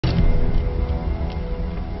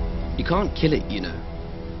You can't kill it, you know.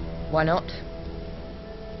 Why not?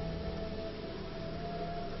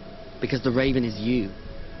 Because the raven is you.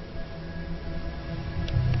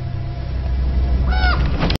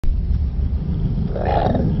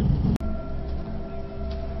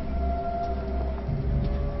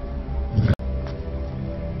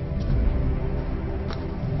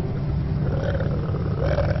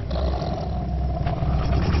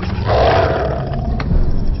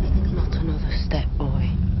 Not another step, boy.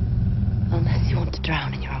 Unless you want to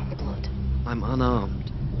drown in your own blood. I'm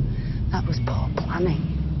unarmed. That was poor planning.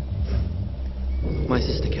 My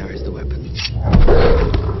sister carries the weapons.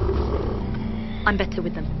 I'm better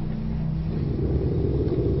with them.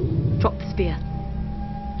 Drop the spear.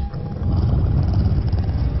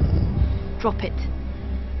 Drop it.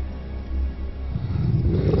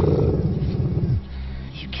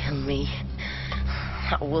 You kill me.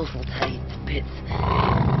 That wolf will tear you to bits.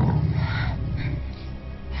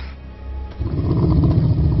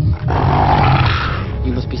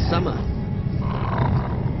 You must be Summer.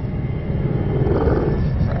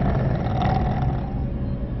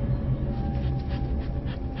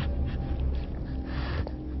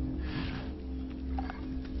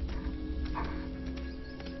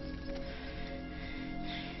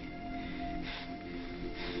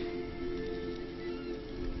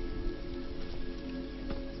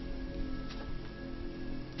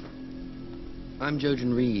 I'm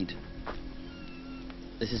Jojen Reed.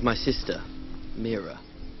 This is my sister, Mira.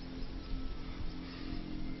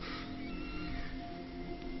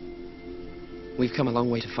 We've come a long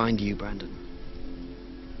way to find you, Brandon.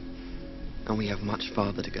 And we have much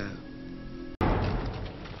farther to go.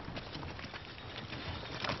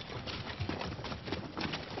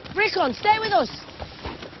 Rickon, stay with us!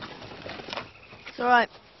 It's all right.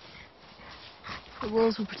 The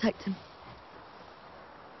walls will protect him.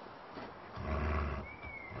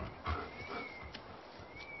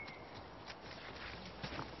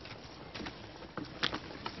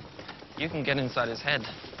 You can get inside his head,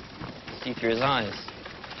 see through his eyes.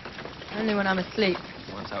 Only when I'm asleep.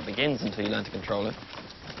 Well, that's how it begins until you learn to control it.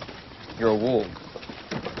 You're a warg.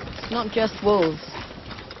 It's not just wolves.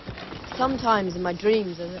 Sometimes in my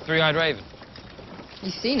dreams, Three-eyed raven.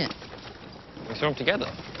 You've seen it. We saw them together.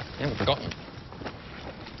 You haven't forgotten.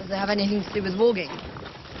 Does it have anything to do with warging?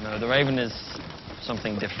 No, the raven is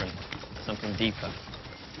something different, something deeper.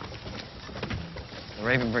 The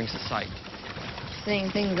raven brings to sight.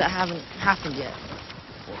 Seeing things that haven't happened yet.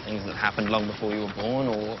 Or things that happened long before you were born,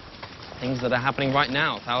 or things that are happening right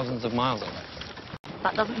now, thousands of miles away.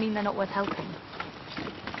 That doesn't mean they're not worth helping.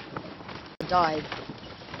 I died.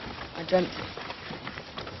 I dreamt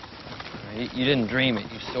it. You didn't dream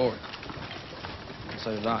it, you saw it. And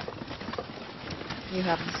so did I. You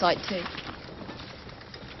have the sight too.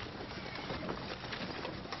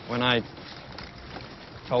 When I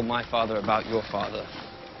told my father about your father,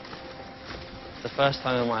 it's the first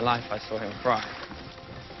time in my life I saw him cry.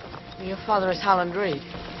 Your father is Howland Reed.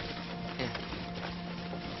 Yeah.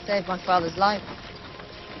 Saved my father's life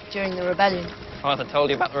during the rebellion. Father told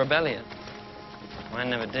you about the rebellion. Mine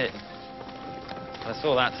never did. I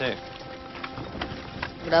saw that too.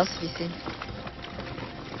 What else have you seen?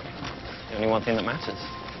 The only one thing that matters.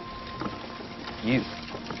 You.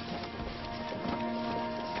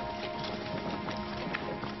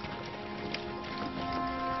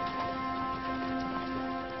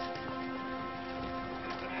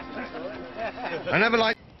 I never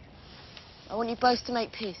liked... I want you both to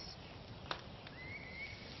make peace.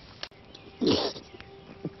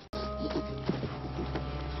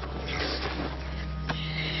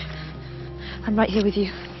 I'm right here with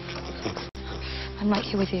you. I'm right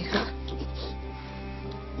here with you.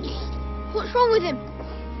 What's wrong with him?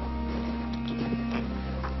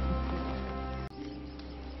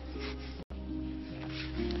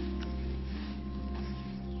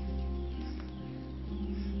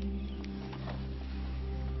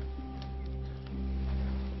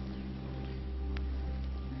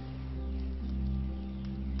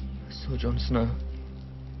 I saw Jon Snow.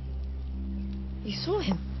 You saw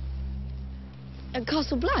him? At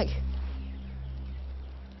Castle Black?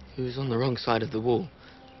 He was on the wrong side of the wall.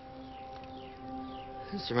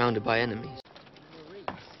 Surrounded by enemies.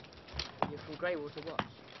 You're from Greywater Watch.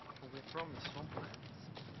 We're from the swamplands.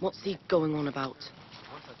 What's he going on about?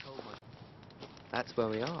 Once I told my... That's where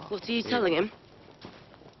we are. What are you telling him?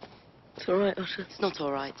 It's all right, Usher. It's not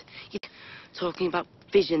all right. You're talking about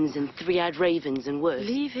visions and three-eyed ravens and worse.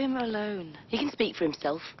 Leave him alone. He can speak for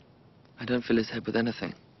himself. I don't fill his head with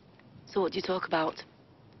anything. So what do you talk about?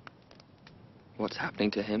 What's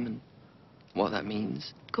happening to him and what that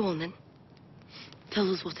means. Go on, then. Tell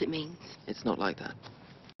us what it means. It's not like that.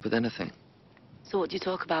 With anything. So what do you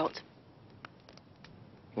talk about?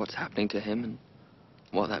 What's happening to him and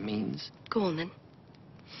what that means. Go on then.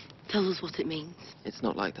 Tell us what it means. It's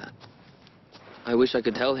not like that. I wish I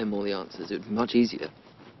could tell him all the answers. It would be much easier.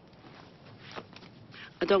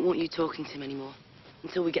 I don't want you talking to him anymore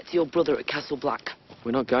until we get to your brother at Castle Black.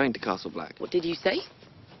 We're not going to Castle Black. What did you say?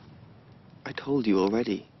 I told you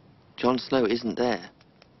already. Jon Snow isn't there.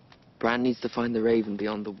 Bran needs to find the Raven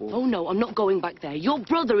beyond the wall. Oh no, I'm not going back there. Your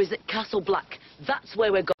brother is at Castle Black. That's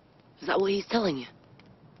where we're going. Is that what he's telling you?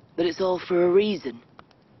 That it's all for a reason?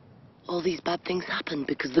 All these bad things happened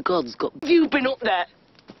because the gods got... Have you been up there?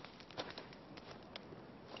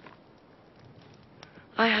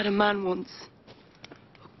 I had a man once.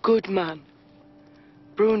 A good man.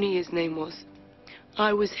 Bruni, his name was.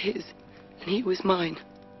 I was his, and he was mine.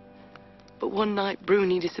 But one night,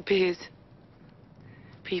 Bruni disappears.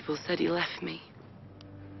 People said he left me.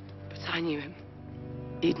 But I knew him.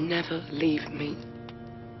 He'd never leave me.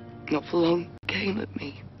 Not for long. Came at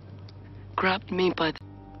me. Grabbed me by the...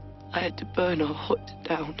 I had to burn our hut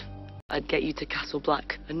down. I'd get you to Castle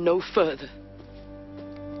Black, and no further.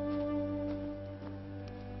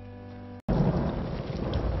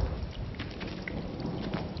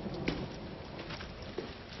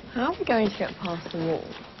 How are we going to get past the wall?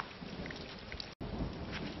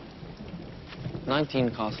 19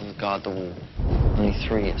 castles guard the wall. Only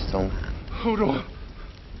 3 are still manned. Hold on.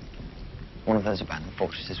 One of those abandoned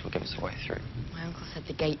fortresses will give us a way through. My uncle said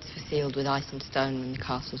the gates were sealed with ice and stone when the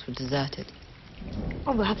castles were deserted.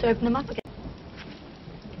 Oh, we'll have to open them up again.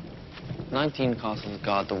 19 castles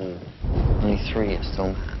guard the wall. Only 3 are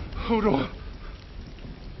still manned. Hold on.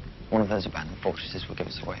 One of those abandoned fortresses will give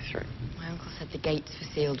us a way through. My uncle said the gates were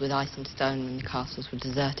sealed with ice and stone when the castles were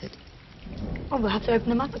deserted. Oh, we'll have to open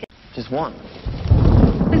them up again. Just one.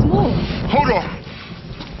 There's more. Hold on.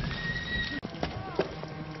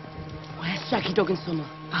 Where's Shaggy Dog and Summer?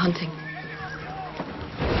 Hunting.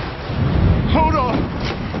 Hold on.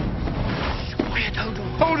 Quiet,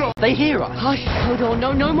 Hodor. Hold on. They hear us. Hush, Hodor.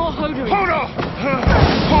 No, no more Hodor. Hold on.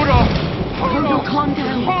 Hold on. Hold Hodor, on. calm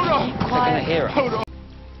down. Hold on. They're gonna hear us. Hold on.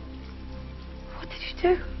 What did you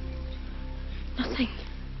do? Nothing.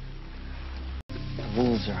 The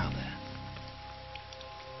wolves are out there.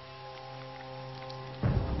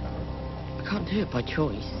 I can't do it by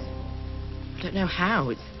choice. I don't know how.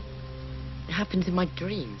 It happens in my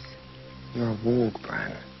dreams. You're a warg,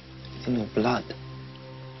 Bran. It's in your blood.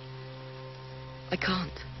 I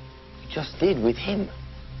can't. You just did with him.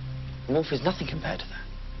 The wolf is nothing compared to that.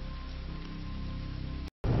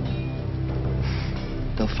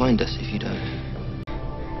 They'll find us if you don't.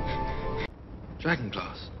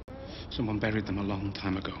 Dragonglass. Someone buried them a long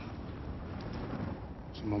time ago.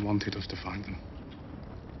 Someone wanted us to find them.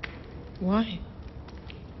 Why?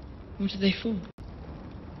 What are they for?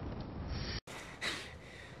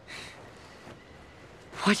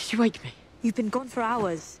 Why did you wake me? You've been gone for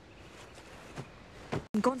hours.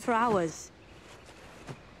 Gone for hours.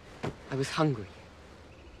 I was hungry.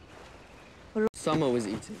 Summer was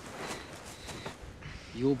eating.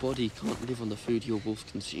 Your body can't live on the food your wolf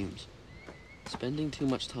consumes. Spending too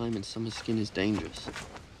much time in Summer's skin is dangerous.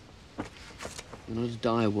 You're not a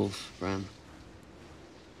dire wolf, Bran.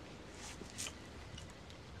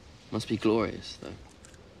 Must be glorious, though.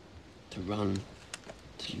 To run,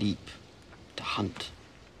 to leap, to hunt.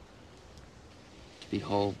 To be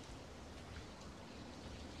whole.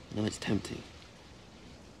 I know it's tempting.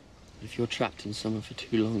 But if you're trapped in Summer for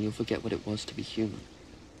too long, you'll forget what it was to be human.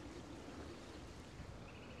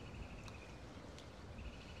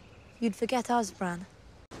 You'd forget us, Bran.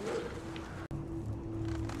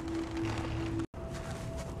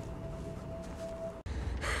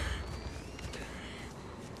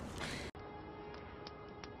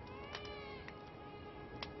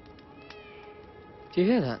 Do you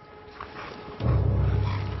hear that?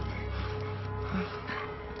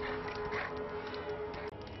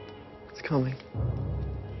 It's coming.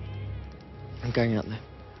 I'm going out there.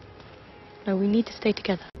 No, we need to stay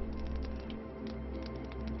together.